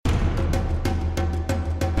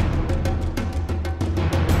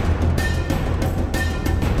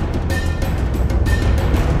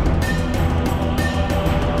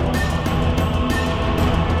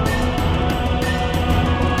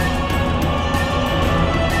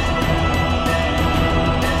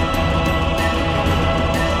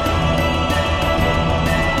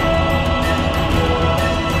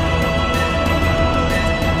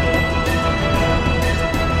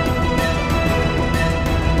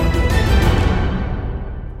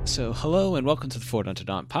So, hello and welcome to the Forward Unto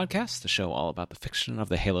Dawn podcast, the show all about the fiction of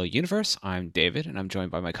the Halo universe. I'm David, and I'm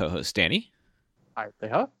joined by my co-host Danny. Hi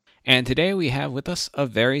there. And today we have with us a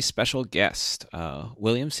very special guest.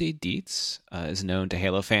 William C. Dietz is known to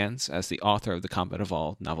Halo fans as the author of the Combat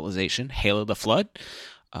Evolved novelization, Halo the Flood,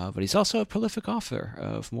 but he's also a prolific author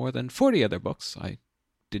of more than 40 other books. I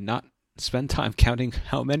did not spend time counting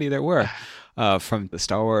how many there were, from the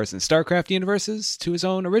Star Wars and StarCraft universes to his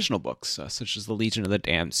own original books, such as the Legion of the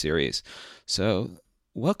Damned series. So,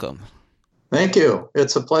 welcome. Thank you.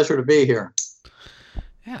 It's a pleasure to be here.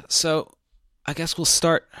 Yeah, so I guess we'll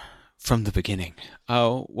start from the beginning.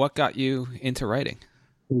 What got you into writing?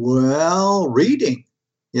 Well, reading.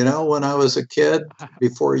 You know, when I was a kid,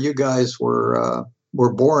 before you guys were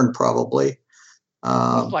born, probably.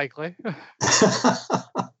 Most likely.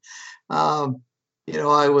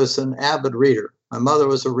 I was an avid reader. My mother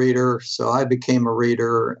was a reader, so I became a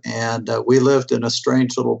reader, and we lived in a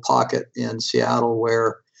strange little pocket in Seattle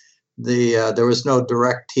where there was no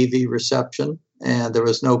direct TV reception, and there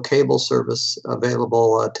was no cable service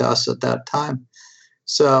available to us at that time.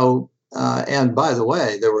 So, and by the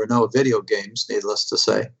way, there were no video games, needless to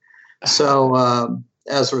say. So,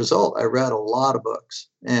 as a result, I read a lot of books,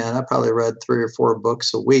 and I probably read 3 or 4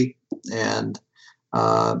 books a week, and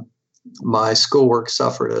my schoolwork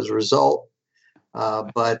suffered as a result.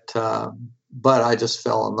 But I just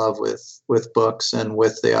fell in love with books and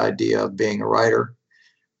with the idea of being a writer.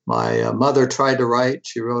 My mother tried to write.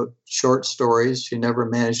 She wrote short stories. She never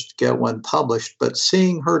managed to get one published, but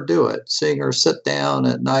seeing her do it, seeing her sit down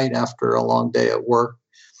at night after a long day at work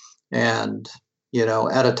and,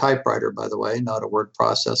 at a typewriter, by the way, not a word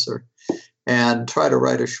processor, and try to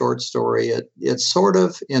write a short story, it sort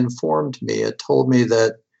of informed me. It told me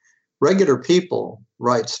that regular people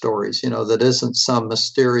write stories, that isn't some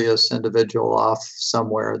mysterious individual off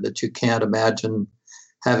somewhere that you can't imagine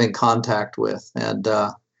having contact with. And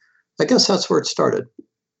I guess that's where it started.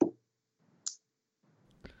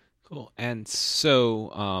 Cool. And so,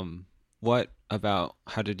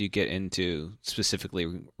 how did you get into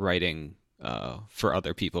specifically writing for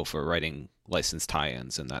other people, for writing licensed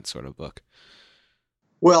tie-ins and that sort of book?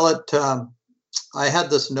 Well, I had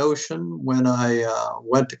this notion when I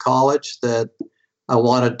went to college that I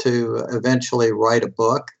wanted to eventually write a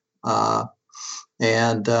book.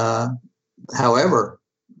 However,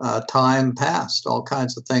 time passed. All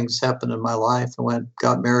kinds of things happened in my life.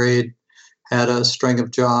 Got married, had a string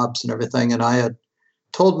of jobs and everything. And I had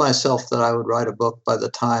told myself that I would write a book by the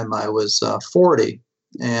time I was 40.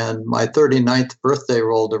 And my 39th birthday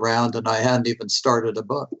rolled around and I hadn't even started a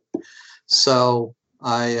book. So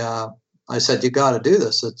I said, you got to do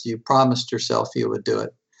this. You promised yourself you would do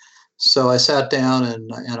it. So I sat down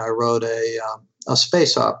and I wrote a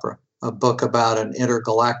space opera, a book about an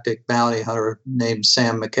intergalactic bounty hunter named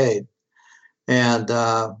Sam McCade. And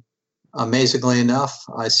amazingly enough,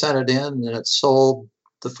 I sent it in and it sold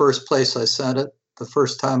the first place I sent it, the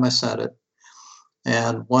first time I sent it.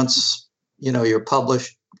 And once, you're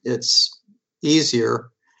published, it's easier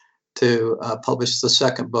to publish the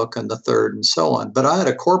second book and the third and so on. But I had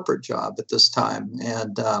a corporate job at this time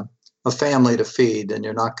and a family to feed, and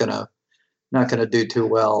you're not gonna do too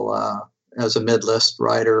well as a mid-list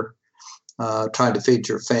writer trying to feed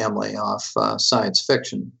your family off science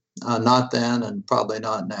fiction. Not then, and probably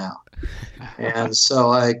not now. And so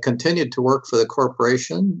I continued to work for the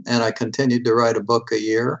corporation, and I continued to write a book a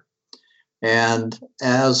year. And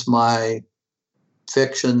as my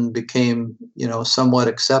fiction became, somewhat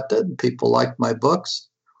accepted, people liked my books,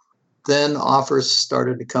 then offers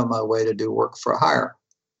started to come my way to do work for hire.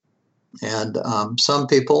 And some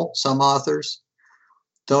authors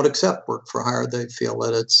don't accept work for hire. They feel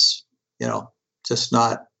that it's, just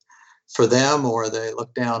not for them, or they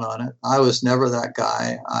look down on it. I was never that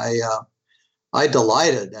guy. I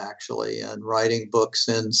delighted actually in writing books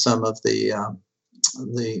in some of the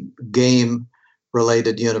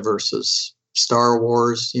game-related universes. Star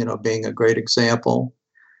Wars, being a great example,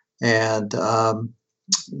 and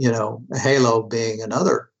Halo being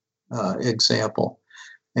another example.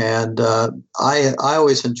 And I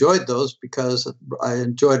always enjoyed those because I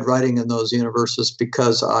enjoyed writing in those universes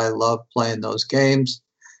because I love playing those games,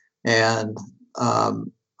 and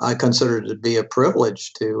I considered it to be a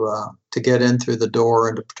privilege to get in through the door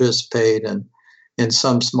and to participate and in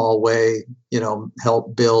some small way,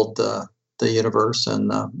 help build the universe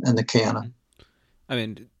and the canon. I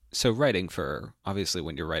mean, so obviously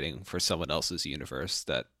when you're writing for someone else's universe,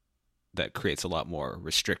 that creates a lot more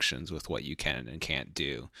restrictions with what you can and can't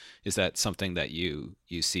do. Is that something that you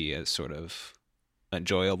see as sort of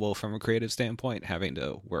enjoyable from a creative standpoint, having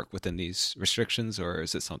to work within these restrictions, or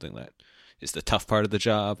is it something that is the tough part of the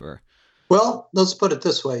job? Or well, let's put it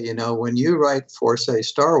this way. When you write for, say,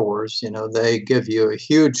 Star Wars, they give you a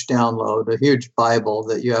huge download, a huge Bible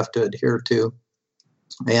that you have to adhere to.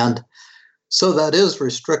 And so that is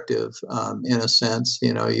restrictive in a sense.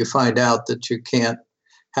 You find out that you can't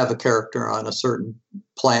have a character on a certain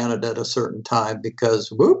planet at a certain time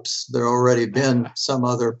because, whoops, they're already been some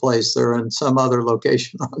other place. They're in some other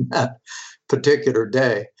location on that particular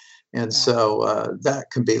day. And so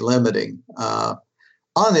that can be limiting.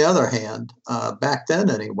 On the other hand, back then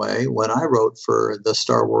anyway, when I wrote for the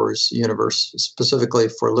Star Wars universe, specifically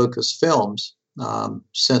for Lucasfilms,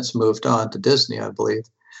 since moved on to Disney, I believe.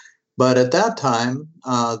 But at that time,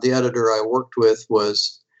 the editor I worked with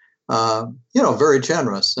was, very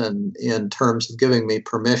generous in terms of giving me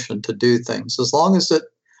permission to do things, as long as it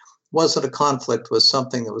wasn't a conflict with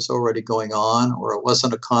something that was already going on, or it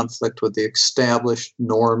wasn't a conflict with the established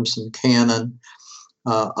norms and canon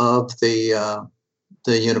of the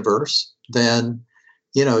universe. Then,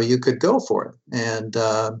 you could go for it, and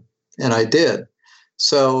I did.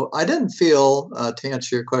 So I didn't feel, to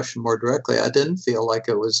answer your question more directly, I didn't feel like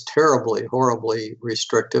it was terribly, horribly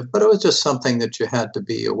restrictive, but it was just something that you had to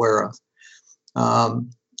be aware of.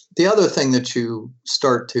 The other thing that you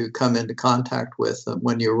start to come into contact with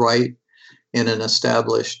when you write in an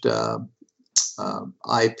established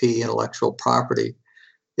IP, intellectual property,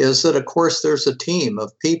 is that, of course, there's a team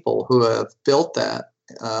of people who have built that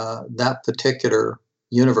particular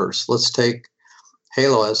universe. Let's take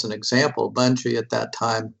Halo as an example. Bungie at that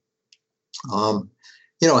time,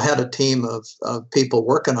 had a team of people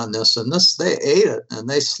working on this, and they ate it and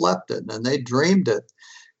they slept it and they dreamed it.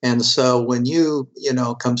 And so when you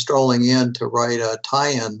come strolling in to write a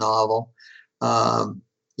tie-in novel, and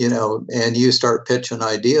you start pitching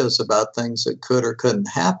ideas about things that could or couldn't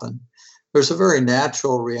happen, there's a very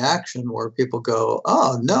natural reaction where people go,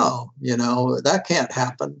 oh, no, that can't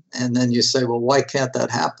happen. And then you say, well, why can't that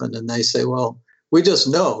happen? And they say, well, we just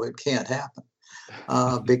know it can't happen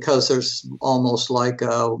because there's almost like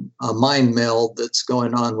a mind meld that's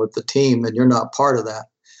going on with the team, and you're not part of that.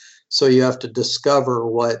 So you have to discover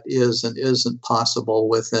what is and isn't possible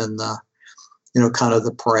within the, kind of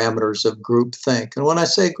the parameters of groupthink. And when I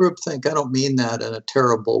say groupthink, I don't mean that in a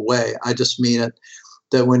terrible way. I just mean it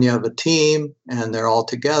that when you have a team and they're all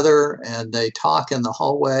together and they talk in the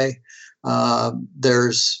hallway,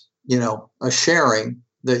 there's, a sharing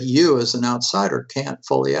that you as an outsider can't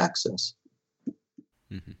fully access.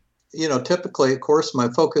 Mm-hmm. Typically, of course, my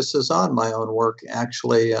focus is on my own work.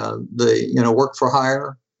 Actually, the work for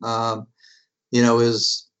hire,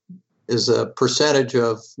 is a percentage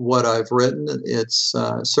of what I've written. It's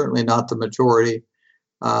certainly not the majority.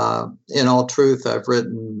 In all truth, I've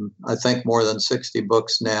written, I think, more than 60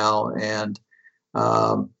 books now, and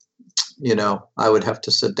I would have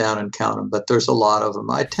to sit down and count them, but there's a lot of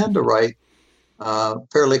them. I tend to write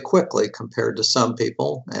fairly quickly compared to some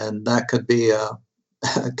people, and that could be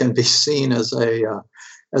can be seen as a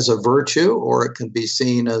virtue, or it can be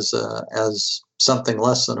seen as something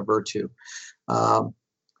less than a virtue.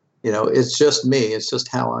 It's just me. It's just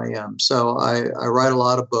how I am. So I write a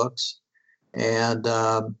lot of books, and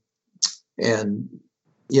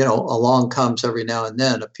along comes every now and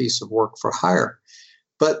then a piece of work for hire.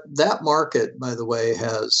 But that market, by the way,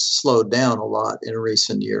 has slowed down a lot in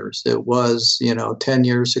recent years. It was, 10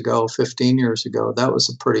 years ago, 15 years ago, that was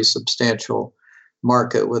a pretty substantial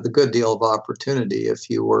market with a good deal of opportunity if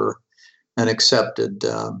you were an accepted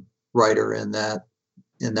writer in that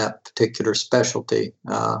particular specialty.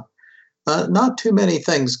 Not too many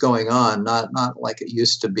things going on, not like it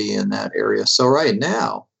used to be in that area. So right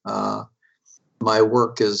now, my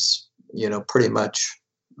work is, pretty much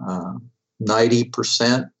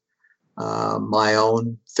 90% my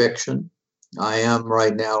own fiction. I am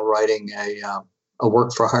right now writing a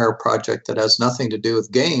work for hire project that has nothing to do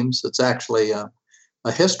with games. It's actually a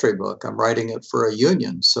history book. I'm writing it for a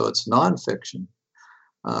union, so it's nonfiction.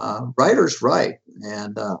 Writers write,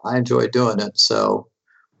 and I enjoy doing it. So,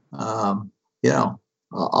 I'll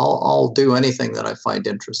do anything that I find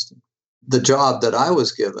interesting. The job that I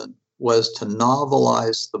was given was to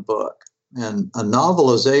novelize the book. And a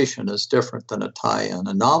novelization is different than a tie-in.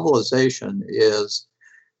 A novelization is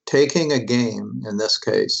taking a game, in this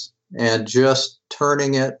case, and just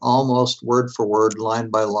turning it almost word for word, line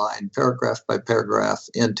by line, paragraph by paragraph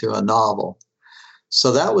into a novel.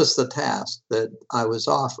 So that was the task that I was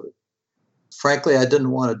offered. Frankly, I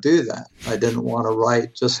didn't want to do that. I didn't want to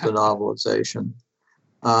write just a novelization.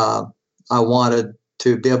 I wanted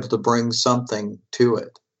to be able to bring something to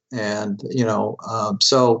it. And,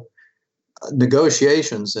 so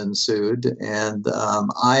negotiations ensued, and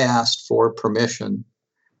I asked for permission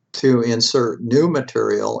to insert new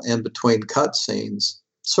material in between cutscenes,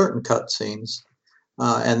 certain cutscenes.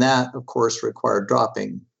 And that, of course, required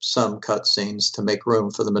dropping some cutscenes to make room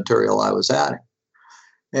for the material I was adding.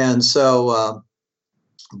 And so,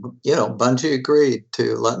 Bungie agreed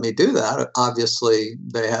to let me do that. Obviously,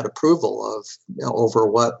 they had approval of over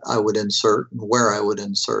what I would insert and where I would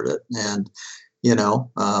insert it. And,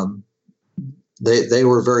 they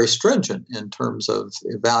were very stringent in terms of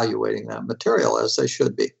evaluating that material, as they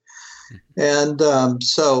should be. And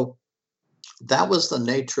so that was the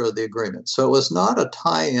nature of the agreement. So it was not a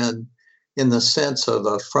tie-in in the sense of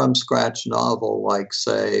a from-scratch novel like,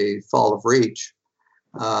 say, Fall of Reach,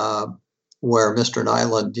 where Mr.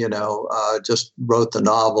 Nyland, just wrote the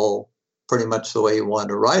novel pretty much the way he wanted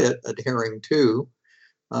to write it, adhering to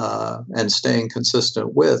and staying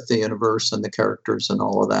consistent with the universe and the characters and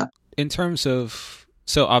all of that. In terms of,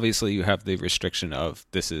 so obviously you have the restriction of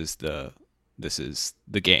this is the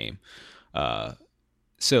game.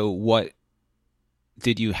 So what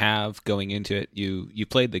did you have going into it? You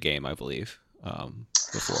played the game, I believe,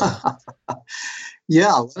 before.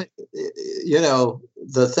 Yeah,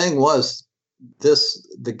 the thing was,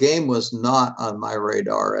 the game was not on my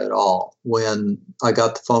radar at all when I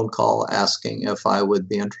got the phone call asking if I would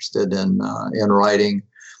be interested in writing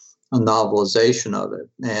a novelization of it.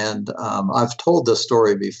 And I've told this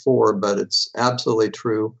story before, but it's absolutely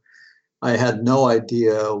true. I had no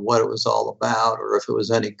idea what it was all about or if it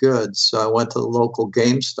was any good. So I went to the local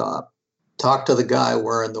GameStop, talked to the guy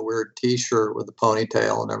wearing the weird T-shirt with the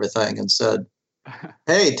ponytail and everything, and said,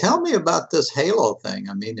 "Hey, tell me about this Halo thing.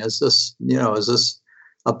 I mean, is this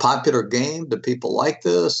a popular game? Do people like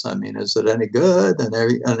this? I mean, is it any good?"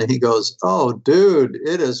 And he goes, "Oh, dude,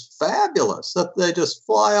 it is fabulous. They just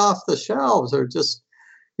fly off the shelves. They're just,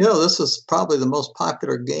 this is probably the most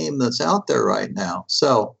popular game that's out there right now."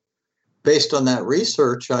 So based on that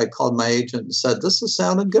research, I called my agent and said, "This is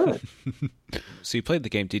sounding good." So you played the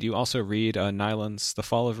game. Did you also read Nyland's The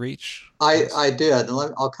Fall of Reach? I did.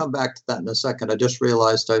 And I'll come back to that in a second. I just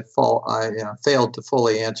realized I failed to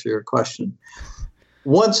fully answer your question.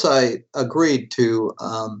 Once I agreed to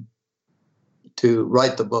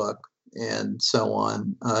write the book and so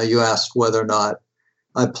on, you asked whether or not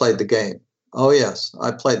I played the game. Oh, yes,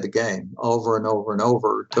 I played the game over and over and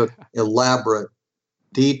over, took elaborate,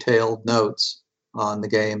 detailed notes on the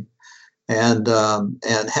game, and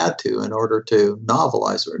had to in order to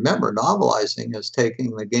novelize it. Remember, novelizing is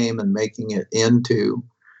taking the game and making it into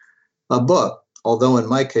a book. Although in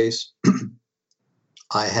my case,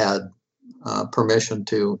 I had permission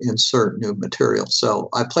to insert new material. So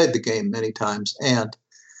I played the game many times. And,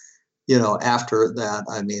 after that,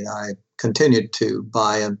 I continued to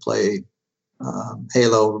buy and play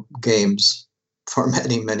Halo games for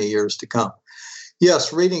many, many years to come.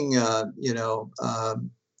 Yes, reading,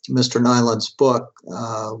 Mr. Nyland's book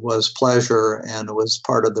was pleasure, and it was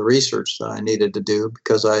part of the research that I needed to do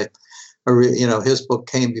because his book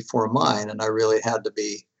came before mine, and I really had to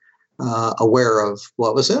be aware of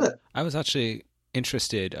what was in it. I was actually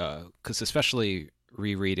interested because especially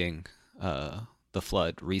rereading The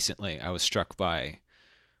Flood recently, I was struck by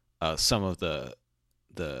some of the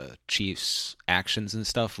Chief's actions and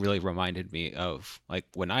stuff really reminded me of like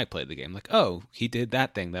when I played the game, like, oh, he did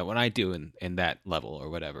that thing that when I do in that level or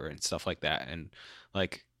whatever and stuff like that. And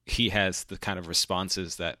like he has the kind of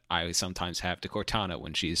responses that I sometimes have to Cortana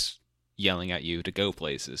when she's yelling at you to go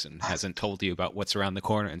places and hasn't told you about what's around the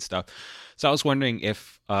corner and stuff. So I was wondering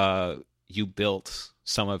if you built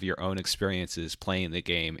some of your own experiences playing the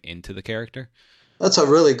game into the character. That's a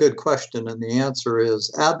really good question, and the answer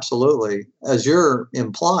is absolutely. As you're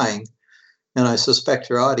implying, and I suspect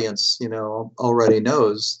your audience, already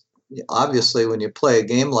knows, obviously when you play a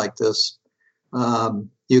game like this,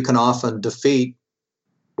 you can often defeat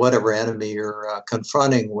whatever enemy you're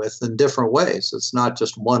confronting with in different ways. It's not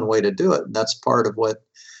just one way to do it, and that's part of what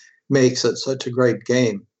makes it such a great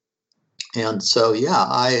game. And so, yeah,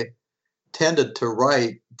 I tended to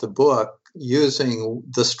write the book using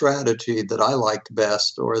the strategy that I liked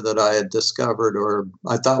best, or that I had discovered, or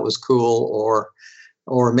I thought was cool,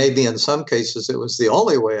 or maybe in some cases it was the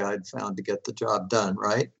only way I'd found to get the job done,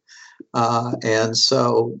 right? And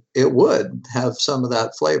so it would have some of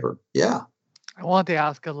that flavor. Yeah. I want to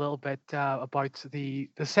ask a little bit about the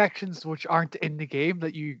sections which aren't in the game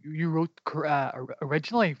that you wrote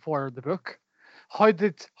originally for the book. How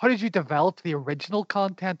did you develop the original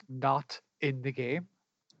content not in the game?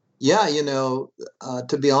 Yeah,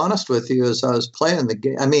 to be honest with you, as I was playing the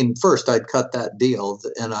game, first I'd cut that deal,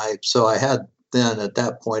 and I had then at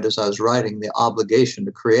that point, as I was writing, the obligation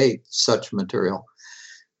to create such material.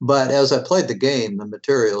 But as I played the game, the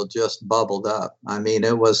material just bubbled up. I mean,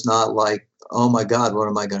 it was not like, oh my God, what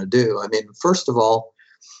am I going to do? I mean, first of all,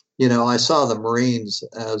 I saw the Marines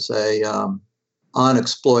as a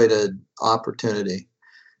unexploited opportunity.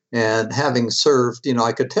 And having served,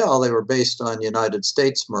 I could tell they were based on United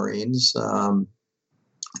States Marines,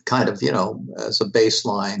 kind of, as a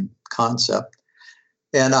baseline concept.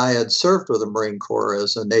 And I had served with the Marine Corps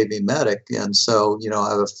as a Navy medic. And so, I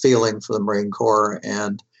have a feeling for the Marine Corps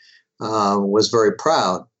and was very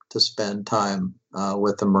proud to spend time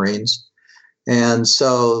with the Marines. And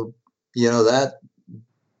so, that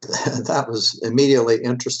was immediately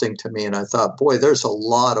interesting to me. And I thought, boy, there's a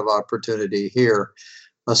lot of opportunity here,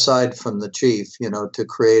 aside from the chief, to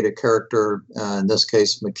create a character, in this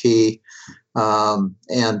case, McKee,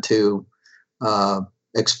 and to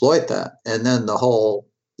exploit that. And then the whole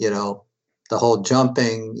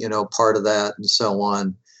jumping, part of that and so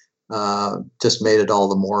on, just made it all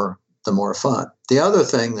the more fun. The other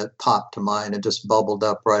thing that popped to mind and just bubbled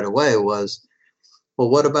up right away was, well,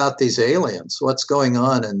 what about these aliens? What's going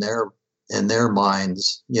on in their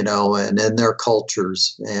minds, and in their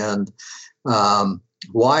cultures, and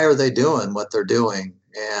why are they doing what they're doing,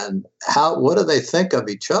 and what do they think of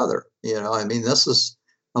each other? I mean, this is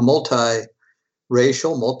a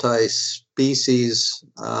multi-racial, multi-species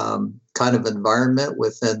kind of environment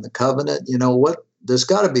within the Covenant. There's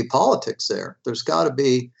got to be politics there. There's got to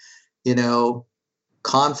be,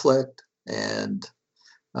 conflict and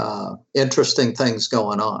interesting things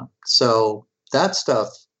going on. So that stuff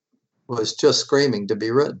was just screaming to be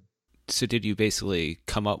written. So did you basically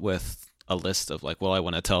come up with a list of like, well, I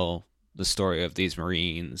want to tell the story of these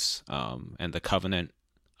Marines and the Covenant,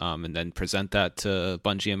 and then present that to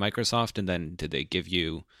Bungie and Microsoft? And then did they give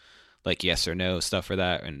you like yes or no stuff for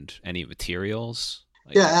that and any materials?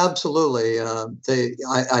 Yeah, absolutely.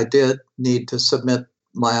 I did need to submit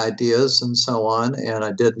my ideas and so on, and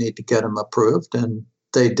I did need to get them approved, and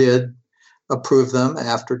they did approve them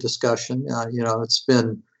after discussion. It's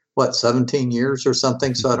been 17 years or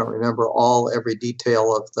something, so I don't remember every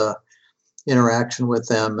detail of the interaction with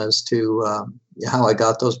them as to how I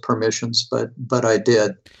got those permissions, but I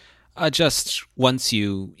did. Just once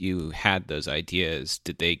you had those ideas,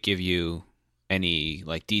 did they give you any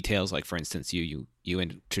like details? Like, for instance, you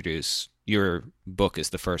introduce your book is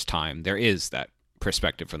the first time there is that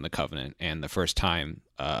perspective from the Covenant, and the first time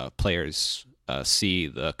players see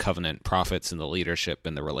the Covenant prophets and the leadership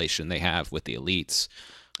and the relation they have with the elites,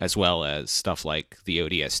 as well as stuff like the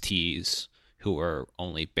ODSTs, who were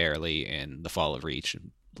only barely in the Fall of Reach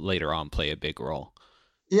and later on play a big role.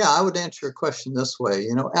 Yeah, I would answer your question this way.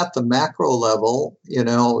 At the macro level,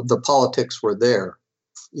 the politics were there.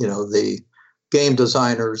 The game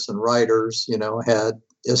designers and writers, had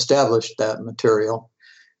established that material.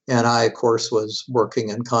 And I, of course, was working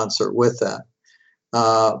in concert with that.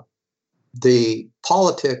 The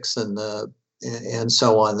politics and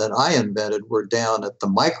so on that I invented were down at the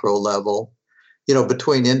micro level,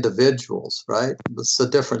 between individuals, right? It's a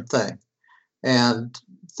different thing. And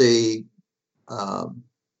the,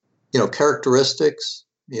 characteristics,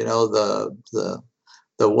 the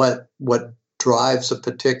what drives a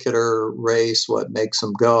particular race, what makes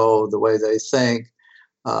them go, the way they think,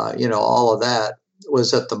 all of that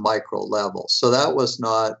was at the micro level. So that was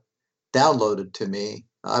not downloaded to me.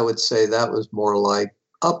 I would say that was more like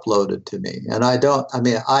uploaded to me. And I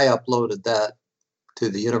uploaded that to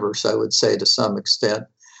the universe, I would say, to some extent,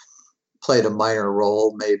 played a minor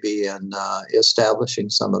role maybe in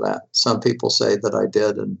establishing some of that. Some people say that I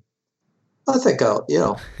did, and I think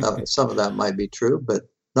some of that might be true, but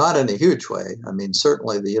not in a huge way. I mean,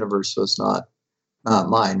 certainly the universe was not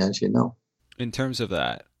mine, as you know. In terms of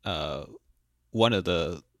that, one of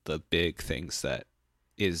the big things that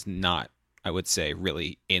is not, I would say,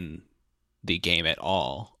 really in the game at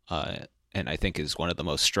all, and I think is one of the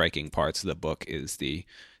most striking parts of the book, is the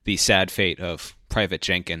sad fate of Private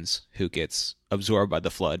Jenkins, who gets absorbed by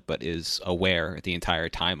the flood but is aware the entire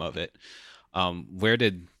time of it. Where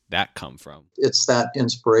did that come from? It's that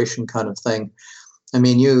inspiration kind of thing. I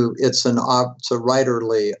mean, it's a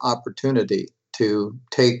writerly opportunity to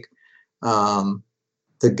take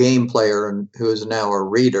the game player who is now a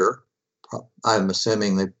reader. I'm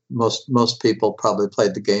assuming that most people probably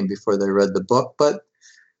played the game before they read the book, but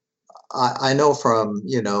I know from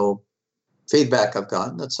feedback I've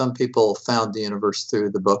gotten that some people found the universe through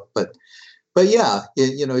the book, but yeah,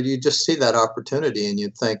 you just see that opportunity and you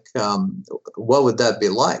think, what would that be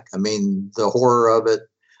like? I mean, the horror of it,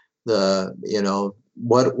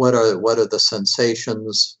 what are the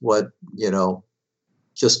sensations?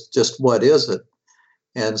 Just what is it?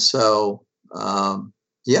 And so,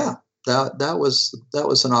 yeah, that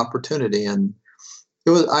was an opportunity, and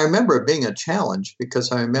I remember it being a challenge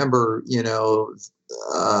because I remember,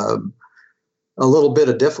 a little bit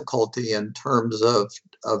of difficulty in terms of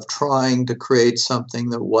trying to create something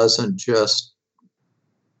that wasn't just,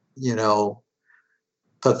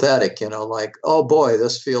 pathetic, like, oh boy,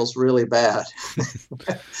 this feels really bad.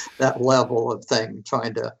 That level of thing,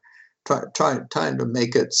 trying to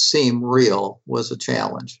make it seem real was a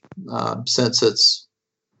challenge, since it's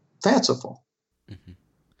fanciful. Mm-hmm.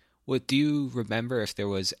 Well, do you remember if there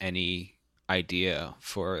was any idea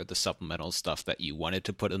for the supplemental stuff that you wanted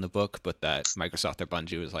to put in the book, but that Microsoft or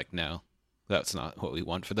Bungie was like, no, that's not what we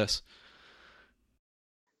want for this?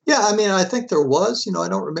 Yeah, I mean, I think there was, I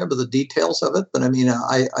don't remember the details of it, but I mean,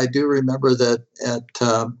 I do remember that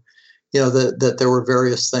that there were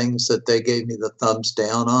various things that they gave me the thumbs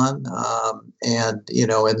down on. And,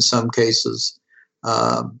 in some cases,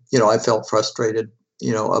 I felt frustrated,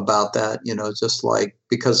 about that, just like,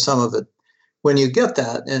 because some of it, when you get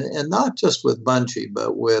that, and not just with Bungie,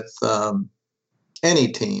 but with any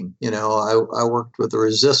team, I worked with the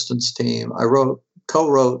Resistance team. I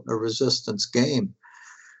co-wrote a Resistance game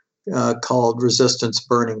called Resistance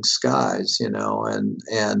Burning Skies, and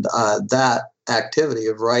that activity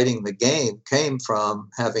of writing the game came from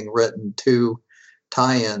having written 2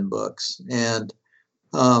 tie-in books. And,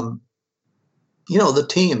 the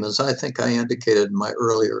team, as I think I indicated in my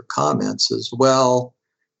earlier comments, is well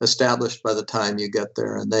established by the time you get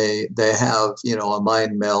there, and they have, a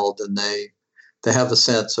mind meld, and they have a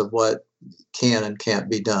sense of what can and can't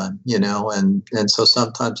be done, and so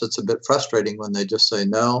sometimes it's a bit frustrating when they just say,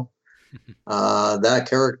 no, that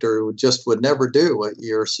character would never do what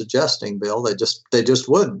you're suggesting, Bill. They just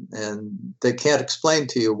wouldn't, and they can't explain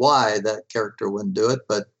to you why that character wouldn't do it,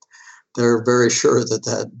 but they're very sure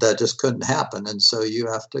that just couldn't happen, and so you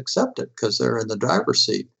have to accept it because they're in the driver's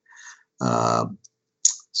seat.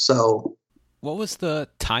 So, what was the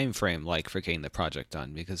time frame like for getting the project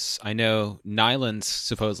done? Because I know Nyland's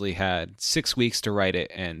supposedly had 6 weeks to write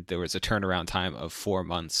it, and there was a turnaround time of 4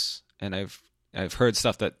 months. And I've heard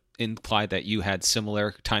stuff that implied that you had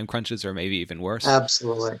similar time crunches, or maybe even worse.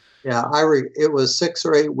 Absolutely, yeah. It was 6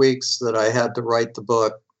 or 8 weeks that I had to write the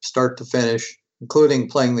book, start to finish, including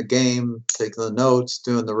playing the game, taking the notes,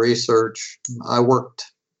 doing the research. I worked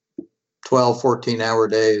 12, 14-hour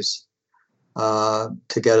days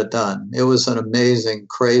to get it done. It was an amazing,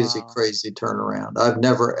 crazy turnaround. I've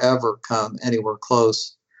never, ever come anywhere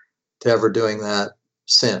close to ever doing that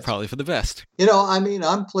since. Probably for the best.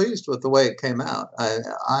 I'm pleased with the way it came out.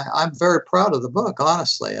 I'm very proud of the book,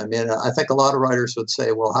 honestly. I mean, I think a lot of writers would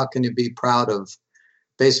say, well, how can you be proud of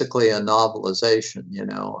basically a novelization?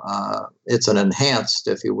 It's an enhanced,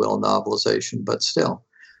 if you will, novelization, but still.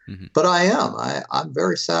 Mm-hmm. But I am. I'm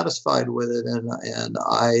very satisfied with it, and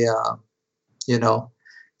I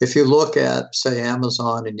if you look at, say,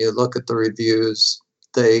 Amazon, and you look at the reviews,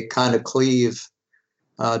 they kind of cleave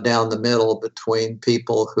down the middle between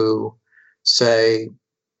people who say,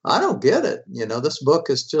 I don't get it. This book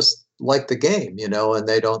is just like the game, and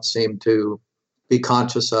they don't seem to be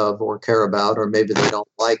conscious of or care about, or maybe they don't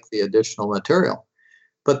like the additional material.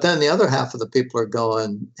 But then the other half of the people are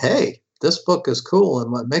going, hey, this book is cool,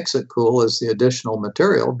 and what makes it cool is the additional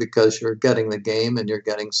material, because you're getting the game and you're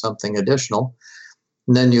getting something additional.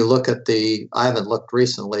 And then you look at I haven't looked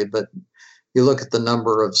recently, but you look at the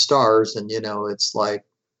number of stars, and it's like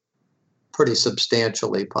pretty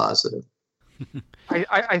substantially positive.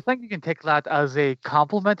 I think you can take that as a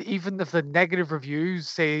compliment, even if the negative reviews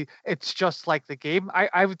say it's just like the game.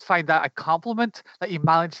 I would find that a compliment, that you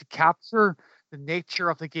managed to capture the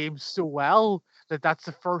nature of the game so well that's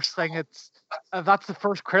the first thing. That's the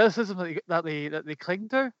first criticism that they cling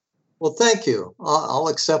to. Well, thank you. I'll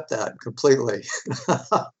accept that completely.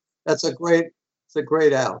 That's a great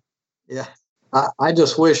out. Yeah. I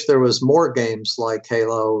just wish there was more games like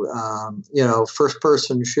Halo,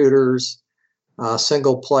 first-person shooters,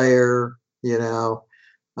 single player,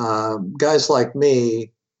 guys like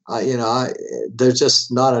me, there's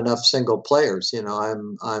just not enough single players.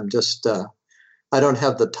 I'm just, I don't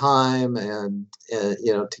have the time and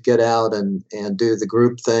to get out and do the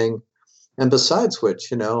group thing. And besides which,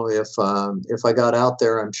 if I got out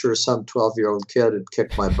there, I'm sure some 12-year-old kid would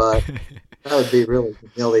kick my butt. That would be really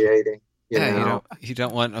humiliating. You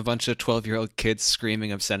don't want a bunch of 12-year-old kids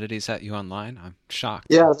screaming obscenities at you online. I'm shocked.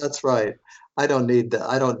 Yeah, that's right. I don't need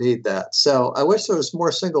that. So I wish there was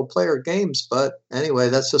more single-player games, but anyway,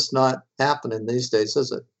 that's just not happening these days,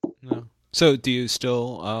 is it? No. So do you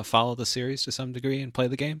still follow the series to some degree and play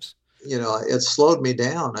the games? It slowed me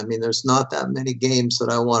down. I mean, there's not that many games that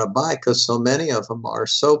I want to buy because so many of them are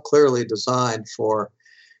so clearly designed for,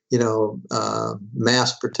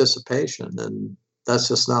 mass participation, and that's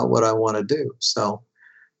just not what I want to do. So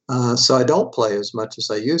I don't play as much as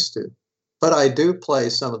I used to, but I do play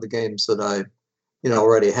some of the games that I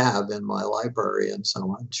already have in my library and so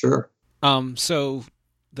on. Sure. So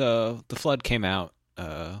the Flood came out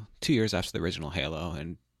 2 years after the original Halo,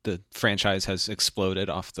 and the franchise has exploded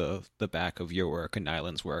off the back of your work and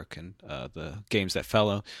Nyland's work and the games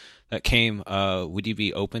that came. Would you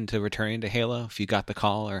be open to returning to Halo if you got the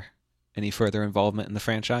call or any further involvement in the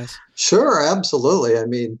franchise? Sure, absolutely. I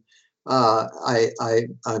mean,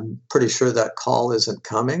 I'm pretty sure that call isn't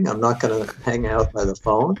coming. I'm not going to hang out by the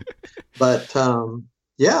phone, but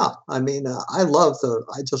yeah, I mean, I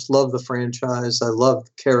just love the franchise. I love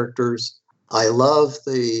the characters. I love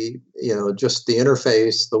just the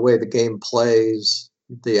interface, the way the game plays,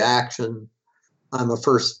 the action. I'm a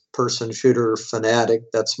first-person shooter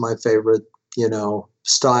fanatic. That's my favorite,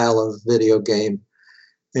 style of video game.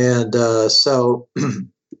 And so,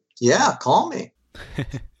 yeah, call me.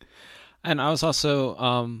 And I was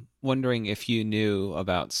also wondering if you knew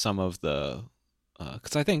about some of the,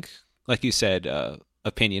 because I think, like you said,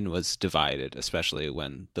 opinion was divided, especially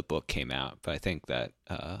when the book came out. But I think that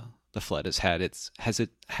the Flood has had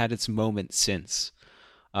its moment since,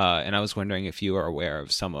 and I was wondering if you are aware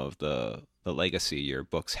of some of the legacy your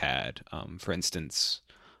books had. For instance,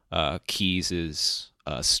 Keys's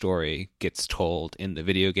story gets told in the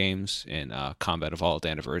video games. In Combat Evolved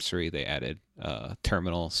Anniversary, they added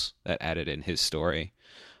terminals that added in his story,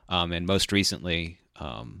 and most recently,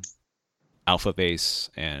 Alpha Base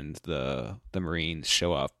and the Marines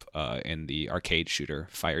show up in the arcade shooter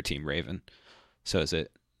Fireteam Raven. So is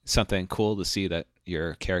it something cool to see that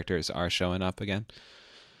your characters are showing up again?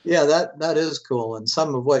 Yeah, that is cool, and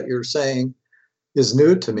some of what you're saying is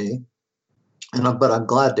new to me, but I'm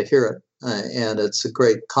glad to hear it, and it's a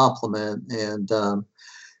great compliment. And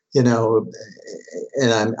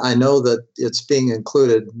and I know that it's being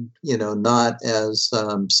included, not as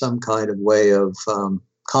some kind of way of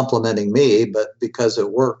complimenting me, but because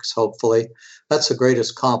it works. Hopefully, that's the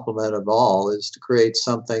greatest compliment of all: is to create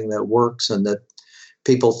something that works and that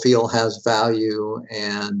people feel has value,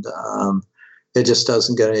 and it just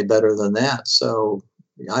doesn't get any better than that. So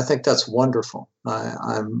I think that's wonderful.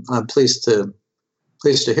 I'm pleased to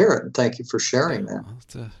hear it, and thank you for sharing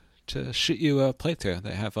that. To shoot you a playthrough,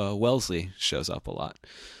 they have Wellesley shows up a lot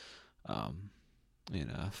in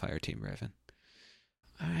Fireteam Raven.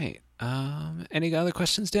 All right. Any other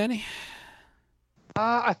questions, Danny?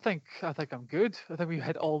 I think I'm good. I think we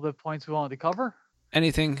hit all the points we wanted to cover.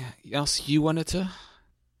 Anything else you wanted to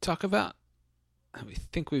talk about that we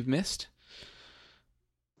think we've missed?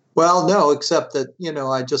 Well, no, except that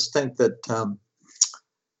I just think that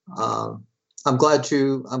I'm glad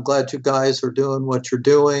you guys are doing what you're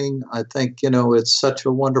doing. I think it's such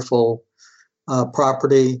a wonderful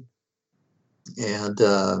property, and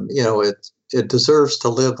it deserves to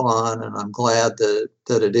live on. And I'm glad that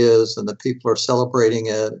it is, and that people are celebrating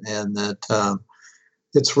it, and that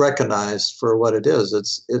it's recognized for what it is.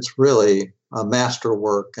 It's really a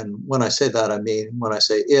masterwork. And when I say that, I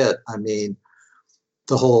mean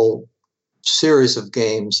the whole series of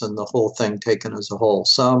games and the whole thing taken as a whole.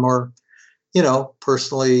 Some are,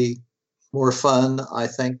 personally more fun, I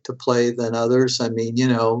think, to play than others. I mean,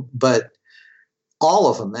 but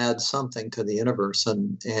all of them add something to the universe,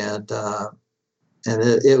 and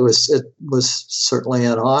it was certainly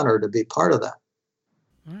an honor to be part of that.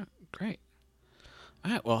 All right, great.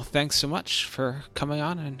 All right, well, thanks so much for coming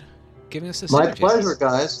on and giving us this My interview. pleasure,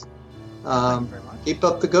 guys. Keep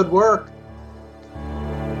up the good work.